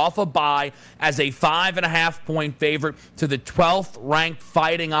Badgers off a bye as a 5.5-point favorite to the 12th ranked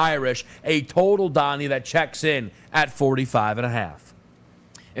Fighting Irish, a total, Donnie, that checks in at 45.5.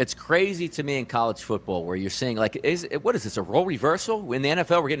 It's crazy to me in college football where you're saying, like, what is this, a role reversal? In the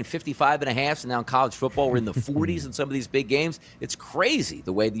NFL, we're getting 55.5, and now in college football, we're in the 40s in some of these big games. It's crazy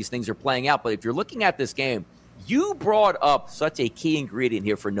the way these things are playing out. But if you're looking at this game, you brought up such a key ingredient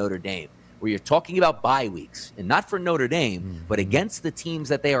here for Notre Dame, where you're talking about bye weeks, and not for Notre Dame, but against the teams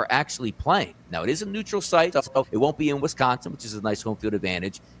that they are actually playing. Now, it is a neutral site, so it won't be in Wisconsin, which is a nice home field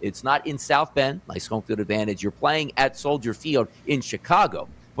advantage. It's not in South Bend, nice home field advantage. You're playing at Soldier Field in Chicago.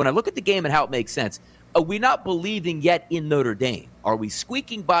 When I look at the game and how it makes sense, are we not believing yet in Notre Dame? Are we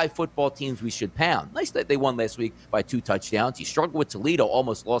squeaking by football teams we should pound? Nice that they won last week by 2 touchdowns. You struggled with Toledo,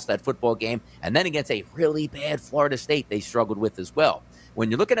 almost lost that football game. And then against a really bad Florida State, they struggled with as well.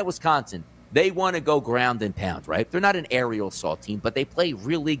 When you're looking at Wisconsin, they want to go ground and pound, right? They're not an aerial assault team, but they play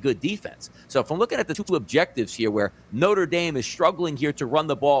really good defense. So if I'm looking at the 2 objectives here where Notre Dame is struggling here to run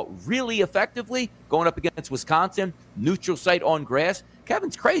the ball really effectively, going up against Wisconsin, neutral site on grass,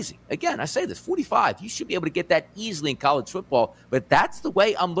 Kevin's crazy. Again, I say this, 45. You should be able to get that easily in college football, but that's the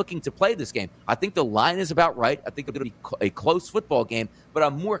way I'm looking to play this game. I think the line is about right. I think it's going to be a close football game, but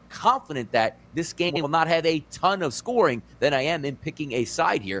I'm more confident that this game will not have a ton of scoring than I am in picking a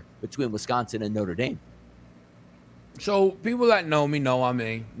side here between Wisconsin and Notre Dame. So people that know me know I'm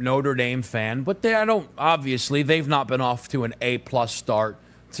a Notre Dame fan, but obviously they've not been off to an A-plus start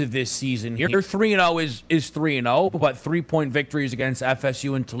to this season here. 3-0 is 3-0, but 3-point victories against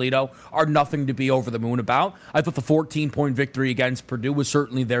FSU and Toledo are nothing to be over the moon about. I thought the 14-point victory against Purdue was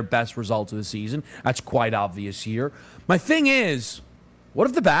certainly their best result of the season. That's quite obvious here. My thing is, what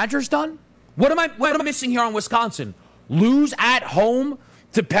have the Badgers done? What am I missing here on Wisconsin? Lose at home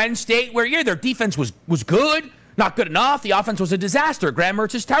to Penn State, where their defense was good, Not good enough. The offense was a disaster. Graham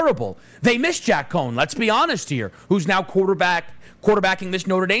Mertz is terrible. They missed Jack Cohn, let's be honest here, who's now quarterbacking this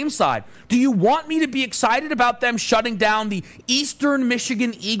Notre Dame side. Do you want me to be excited about them shutting down the Eastern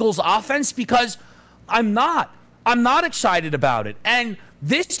Michigan Eagles offense? Because I'm not. I'm not excited about it. And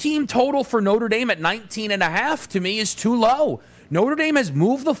this team total for Notre Dame at 19.5 to me is too low. Notre Dame has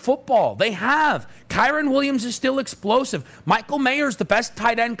moved the football. They have. Kyron Williams is still explosive. Michael Mayer's the best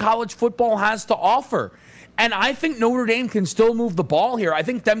tight end college football has to offer. And I think Notre Dame can still move the ball here. I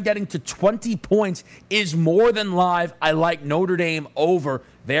think them getting to 20 points is more than live. I like Notre Dame over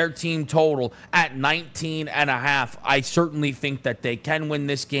their team total at 19.5. I certainly think that they can win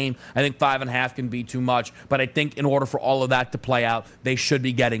this game. I think 5.5 can be too much. But I think in order for all of that to play out, they should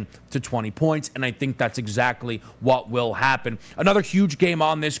be getting to 20 points. And I think that's exactly what will happen. Another huge game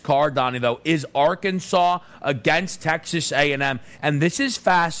on this card, Donnie, though, is Arkansas against Texas A&M. And this is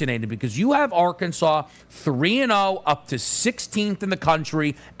fascinating because you have Arkansas 3-0 up to 16th in the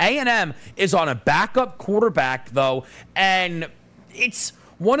country. A&M is on a backup quarterback, though, and it's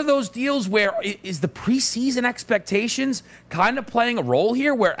one of those deals where is the preseason expectations kind of playing a role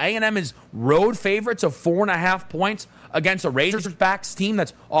here, where A&M is road favorites of 4.5 points against a Razorbacks team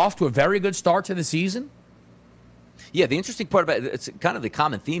that's off to a very good start to the season? Yeah, the interesting part about it's kind of the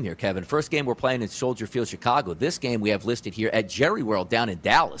common theme here, Kevin. First game we're playing in Soldier Field, Chicago. This game we have listed here at Jerry World down in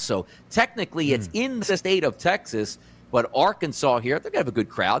Dallas. So technically it's in the state of Texas, but Arkansas here, they're going to have a good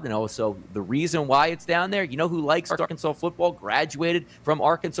crowd. So the reason why it's down there, you know who likes Arkansas football, graduated from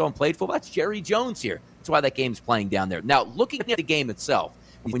Arkansas and played football? That's Jerry Jones here. That's why that game's playing down there. Now, looking at the game itself,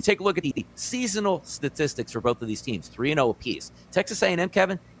 when you take a look at the seasonal statistics for both of these teams, 3-0 apiece. Texas A&M,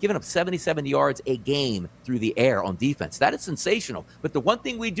 Kevin, giving up 77 yards a game through the air on defense. That is sensational. But the one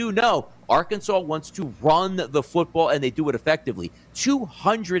thing we do know, Arkansas wants to run the football, and they do it effectively.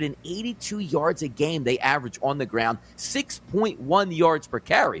 282 yards a game they average on the ground, 6.1 yards per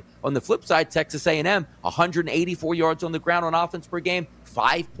carry. On the flip side, Texas A&M, 184 yards on the ground on offense per game,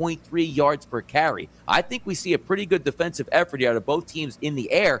 5.3 yards per carry. I think we see a pretty good defensive effort here out of both teams in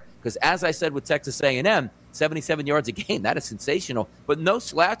the air because, as I said with Texas A&M, 77 yards a game, that is sensational. But no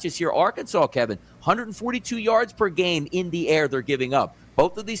slouches here. Arkansas, Kevin, 142 yards per game in the air they're giving up.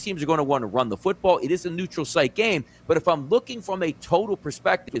 Both of these teams are going to want to run the football. It is a neutral site game, but if I'm looking from a total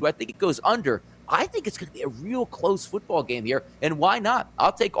perspective, I think it goes under. I think it's going to be a real close football game here, and why not?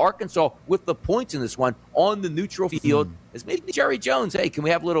 I'll take Arkansas with the points in this one on the neutral field. As maybe Jerry Jones, hey, can we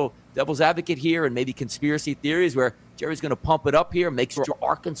have a little devil's advocate here and maybe conspiracy theories where Jerry's going to pump it up here, make sure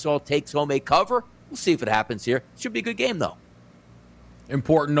Arkansas takes home a cover? We'll see if it happens here. Should be a good game, though.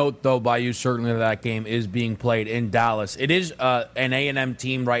 Important note, though, by you, certainly that game is being played in Dallas. It is an A&M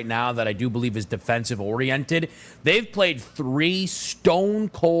team right now that I do believe is defensive-oriented. They've played 3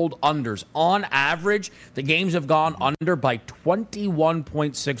 stone-cold unders. On average, the games have gone under by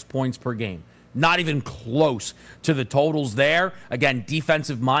 21.6 points per game. Not even close to the totals there. Again,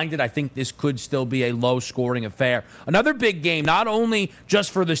 defensive-minded. I think this could still be a low-scoring affair. Another big game, not only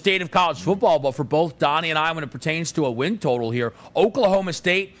just for the state of college football, but for both Donnie and I when it pertains to a win total here. Oklahoma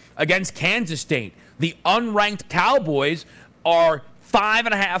State against Kansas State. The unranked Cowboys are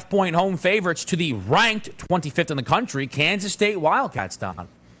 5.5-point home favorites to the ranked 25th in the country, Kansas State Wildcats, Don.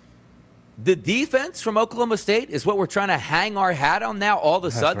 The defense from Oklahoma State is what we're trying to hang our hat on now all of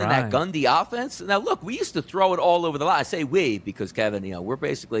a sudden, right. That Gundy offense. Now, look, we used to throw it all over the line. I say we because, Kevin, we're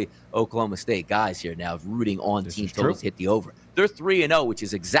basically Oklahoma State guys here now rooting on team totals hit the over. They're 3-0, which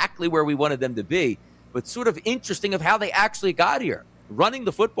is exactly where we wanted them to be, but sort of interesting of how they actually got here. Running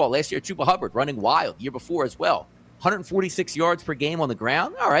the football last year, Chuba Hubbard running wild, year before as well. 146 yards per game on the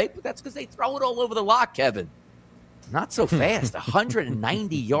ground. All right, but that's because they throw it all over the lot, Kevin. Not so fast.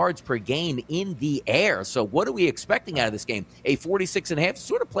 190 yards per game in the air. So what are we expecting out of this game? A 46.5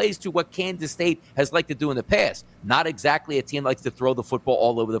 sort of plays to what Kansas State has liked to do in the past. Not exactly a team likes to throw the football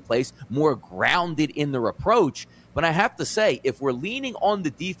all over the place, more grounded in their approach. But I have to say, if we're leaning on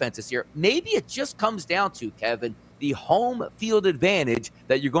the defenses here, maybe it just comes down to, Kevin, the home field advantage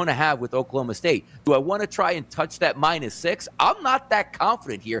that you're going to have with Oklahoma State. Do I want to try and touch that -6? I'm not that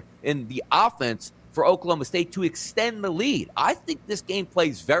confident here in the offense for Oklahoma State to extend the lead. I think this game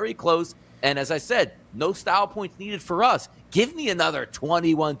plays very close, and as I said, no style points needed for us. Give me another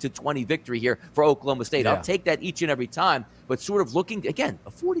 21-20 victory here for Oklahoma State. Yeah. I'll take that each and every time, but sort of looking, again,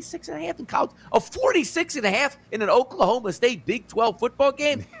 a 46.5 in college, a 46.5 in an Oklahoma State Big 12 football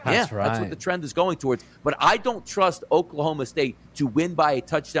game? That's right. That's what the trend is going towards. But I don't trust Oklahoma State to win by a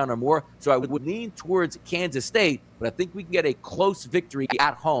touchdown or more, so I would lean towards Kansas State, but I think we can get a close victory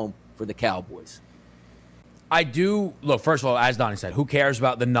at home for the Cowboys. I do look. First of all, as Donnie said, who cares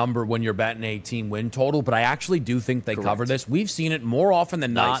about the number when you're betting a team win total? But I actually do think they cover this. We've seen it more often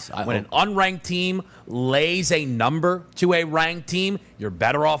than not. When an unranked team lays a number to a ranked team, you're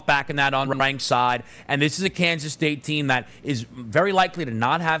better off backing that unranked side. And this is a Kansas State team that is very likely to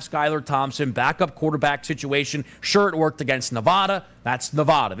not have Skylar Thompson. Backup quarterback situation. Sure, it worked against Nevada. That's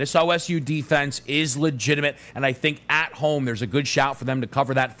Nevada. This OSU defense is legitimate, and I think at home there's a good shout for them to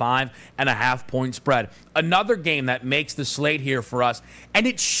cover that 5.5-point spread. Another game that makes the slate here for us, and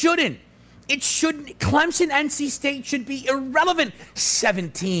it shouldn't. Clemson, NC State should be irrelevant.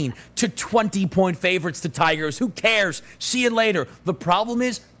 17 to 20-point favorites to Tigers. Who cares? See you later. The problem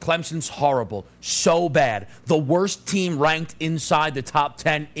is Clemson's horrible. So bad. The worst team ranked inside the top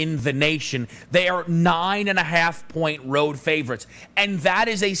 10 in the nation. They are 9.5-point road favorites. And that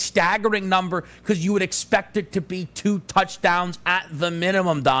is a staggering number because you would expect it to be 2 touchdowns at the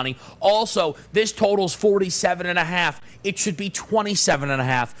minimum, Donnie. Also, this total's 47.5. It should be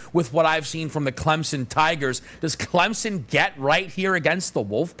 27.5 with what I've seen from the Clemson Tigers. Does Clemson get right here against the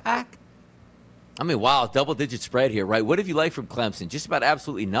Wolfpack? I mean, wow, double-digit spread here, right? What have you liked from Clemson? Just about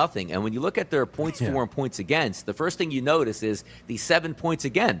absolutely nothing. And when you look at their points for and points against, the first thing you notice is the 7 points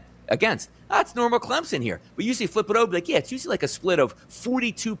against. That's normal Clemson here. But usually flip it over, it's usually like a split of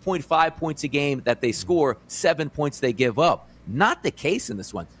 42.5 points a game that they score, 7 points they give up. Not the case in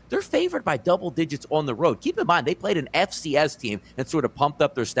this one. They're favored by double digits on the road. Keep in mind, they played an FCS team and sort of pumped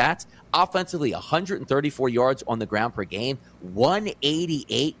up their stats. Offensively, 134 yards on the ground per game,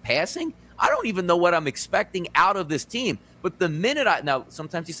 188 passing. I don't even know what I'm expecting out of this team. But the minute now,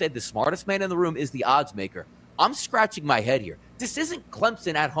 sometimes you say the smartest man in the room is the odds maker. I'm scratching my head here. This isn't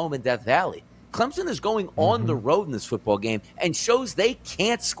Clemson at home in Death Valley. Clemson is going on the road in this football game and shows they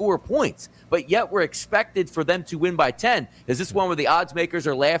can't score points, but yet we're expected for them to win by 10. Is this one where the odds makers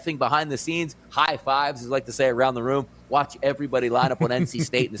are laughing behind the scenes? High fives, as I like to say around the room. Watch everybody line up on NC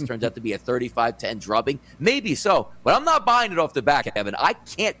State, and this turns out to be a 35-10 drubbing. Maybe so, but I'm not buying it off the back, Evan. I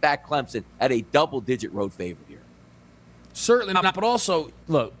can't back Clemson at a double-digit road favorite here. Certainly not, but also,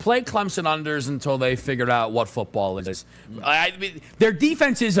 look, play Clemson unders until they figure out what football is. Their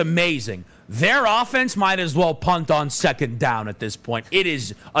defense is amazing. Their offense might as well punt on second down at this point. It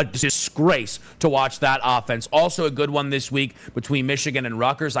is a disgrace to watch that offense. Also a good one this week between Michigan and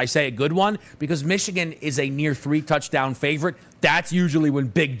Rutgers. I say a good one because Michigan is a near 3-touchdown favorite. That's usually when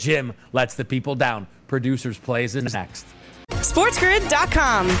Big Jim lets the people down. Producers plays it next.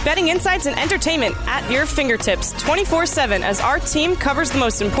 SportsGrid.com. Betting insights and entertainment at your fingertips 24/7 as our team covers the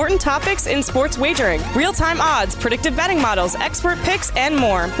most important topics in sports wagering. Real-time odds, predictive betting models, expert picks, and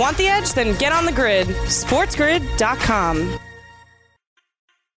more. Want the edge? Then get on the grid. SportsGrid.com.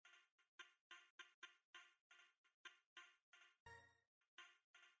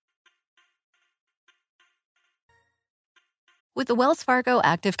 With the Wells Fargo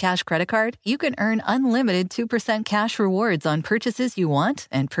Active Cash Credit Card, you can earn unlimited 2% cash rewards on purchases you want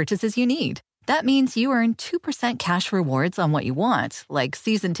and purchases you need. That means you earn 2% cash rewards on what you want, like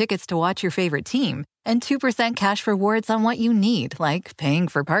season tickets to watch your favorite team, and 2% cash rewards on what you need, like paying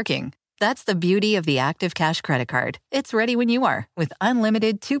for parking. That's the beauty of the Active Cash Credit Card. It's ready when you are, with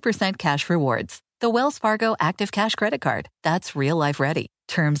unlimited 2% cash rewards. The Wells Fargo Active Cash Credit Card. That's real life ready.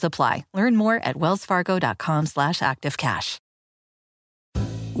 Terms apply. Learn more at wellsfargo.com/activecash.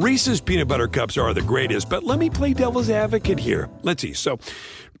 Reese's peanut butter cups are the greatest, but let me play devil's advocate here. Let's see. So,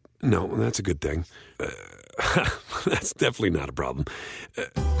 no, that's a good thing. That's definitely not a problem.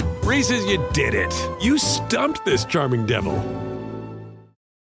 Reese's, you did it. You stumped this charming devil.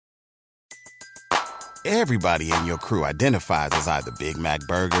 Everybody in your crew identifies as either Big Mac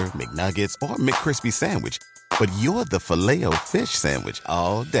Burger, McNuggets, or McCrispy Sandwich. But you're the Filet-O-Fish Sandwich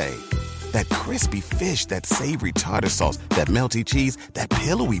all day. That crispy fish, that savory tartar sauce, that melty cheese, that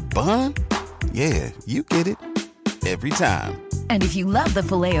pillowy bun. Yeah, you get it. Every time. And if you love the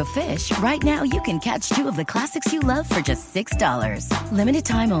Filet-O-Fish, right now you can catch 2 of the classics you love for just $6. Limited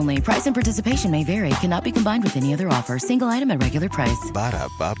time only. Price and participation may vary. Cannot be combined with any other offer. Single item at regular price.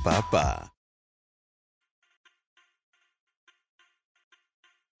 Ba-da-ba-ba-ba.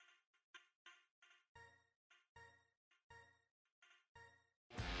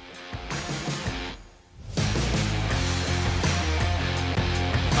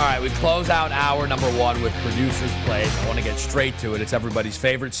 All right, we close out hour number 1 with Producers Plays. I want to get straight to it. It's everybody's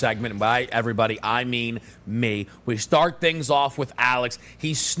favorite segment. And by everybody, I mean me. We start things off with Alex.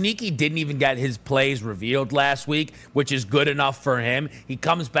 He's sneaky, didn't even get his plays revealed last week, which is good enough for him. He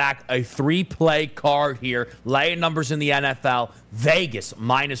comes back a 3-play card here, laying numbers in the NFL. Vegas,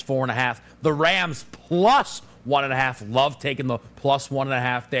 -4.5. The Rams, plus 1.5. Love taking the plus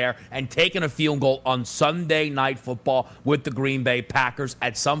 1.5 there and taking a field goal on Sunday Night Football with the Green Bay Packers.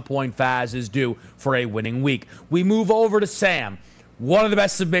 At some point, Faz is due for a winning week. We move over to Sam. One of the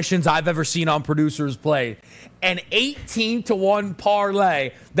best submissions I've ever seen on Producers Play. An 18-1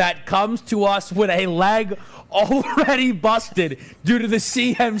 parlay that comes to us with a leg already busted due to the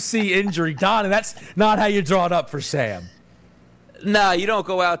CMC injury. Donnie, that's not how you draw it up for Sam. No, you don't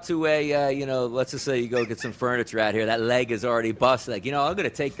go out to a, let's just say you go get some furniture out here. That leg is already busted. Like, I'm going to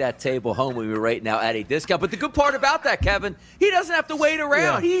take that table home with me right now at a discount. But the good part about that, Kevin, he doesn't have to wait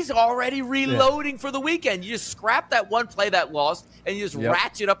around. Yeah. He's already reloading for the weekend. You just scrap that one play that lost, and you just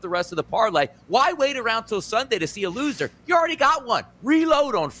ratchet up the rest of the parlay. Why wait around till Sunday to see a loser? You already got one.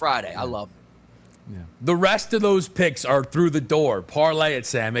 Reload on Friday. I love it. Yeah. The rest of those picks are through the door. Parlay it,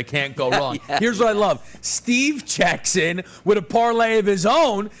 Sam. It can't go wrong. Yeah. Here's what I love. Steve checks in with a parlay of his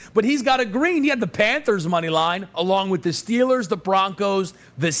own, but he's got a green. He had the Panthers money line along with the Steelers, the Broncos,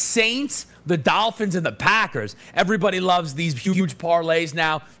 the Saints, the Dolphins, and the Packers. Everybody loves these huge parlays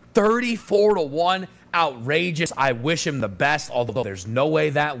now. 34-1. Outrageous. I wish him the best, although there's no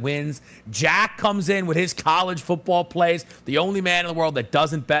way that wins. Jack comes in with his college football plays, the only man in the world that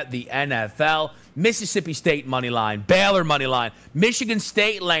doesn't bet the NFL. Mississippi State money line, Baylor money line, Michigan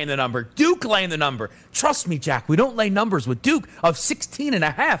State laying the number, Duke laying the number. Trust me, Jack, we don't lay numbers with Duke of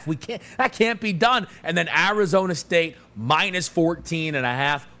 16.5. That can't be done. And then Arizona State minus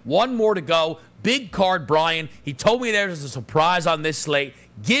 14.5. One more to go. Big card, Brian. He told me there's a surprise on this slate.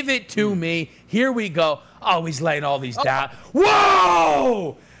 Give it to me. Here we go. Oh, he's laying all these down.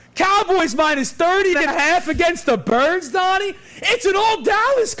 Whoa! Cowboys minus 30.5 against the Birds, Donnie? It's an all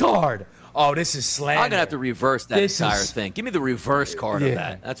Dallas card. Oh, this is slander. I'm going to have to reverse that entire thing. Give me the reverse card of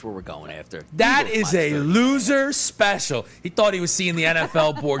that. That's what we're going after. That is a loser special. He thought he was seeing the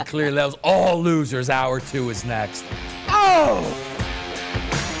NFL board clearly. That was all losers. Hour 2 is next. Oh!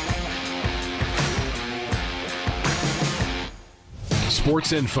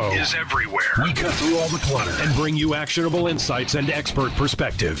 Sports info is everywhere. We cut through all the clutter and bring you actionable insights and expert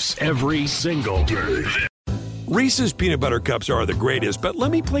perspectives every single day. Reese's Peanut Butter Cups are the greatest, but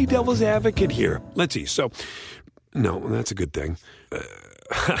let me play devil's advocate here. Let's see. So, no, that's a good thing.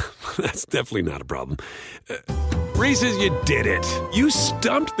 That's definitely not a problem. Reese's, you did it. You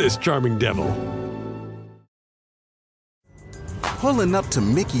stumped this charming devil. Pulling up to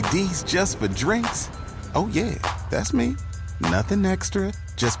Mickey D's just for drinks? Oh, yeah, that's me. Nothing extra,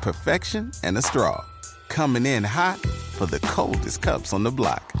 just perfection and a straw. Coming in hot for the coldest cups on the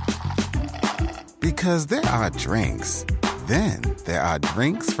block. Because there are drinks. Then there are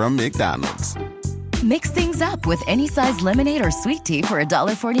drinks from McDonald's. Mix things up with any size lemonade or sweet tea for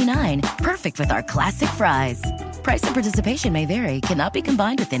 $1.49. Perfect with our classic fries. Price and participation may vary. Cannot be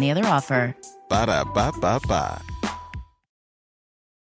combined with any other offer. Ba-da-ba-ba-ba.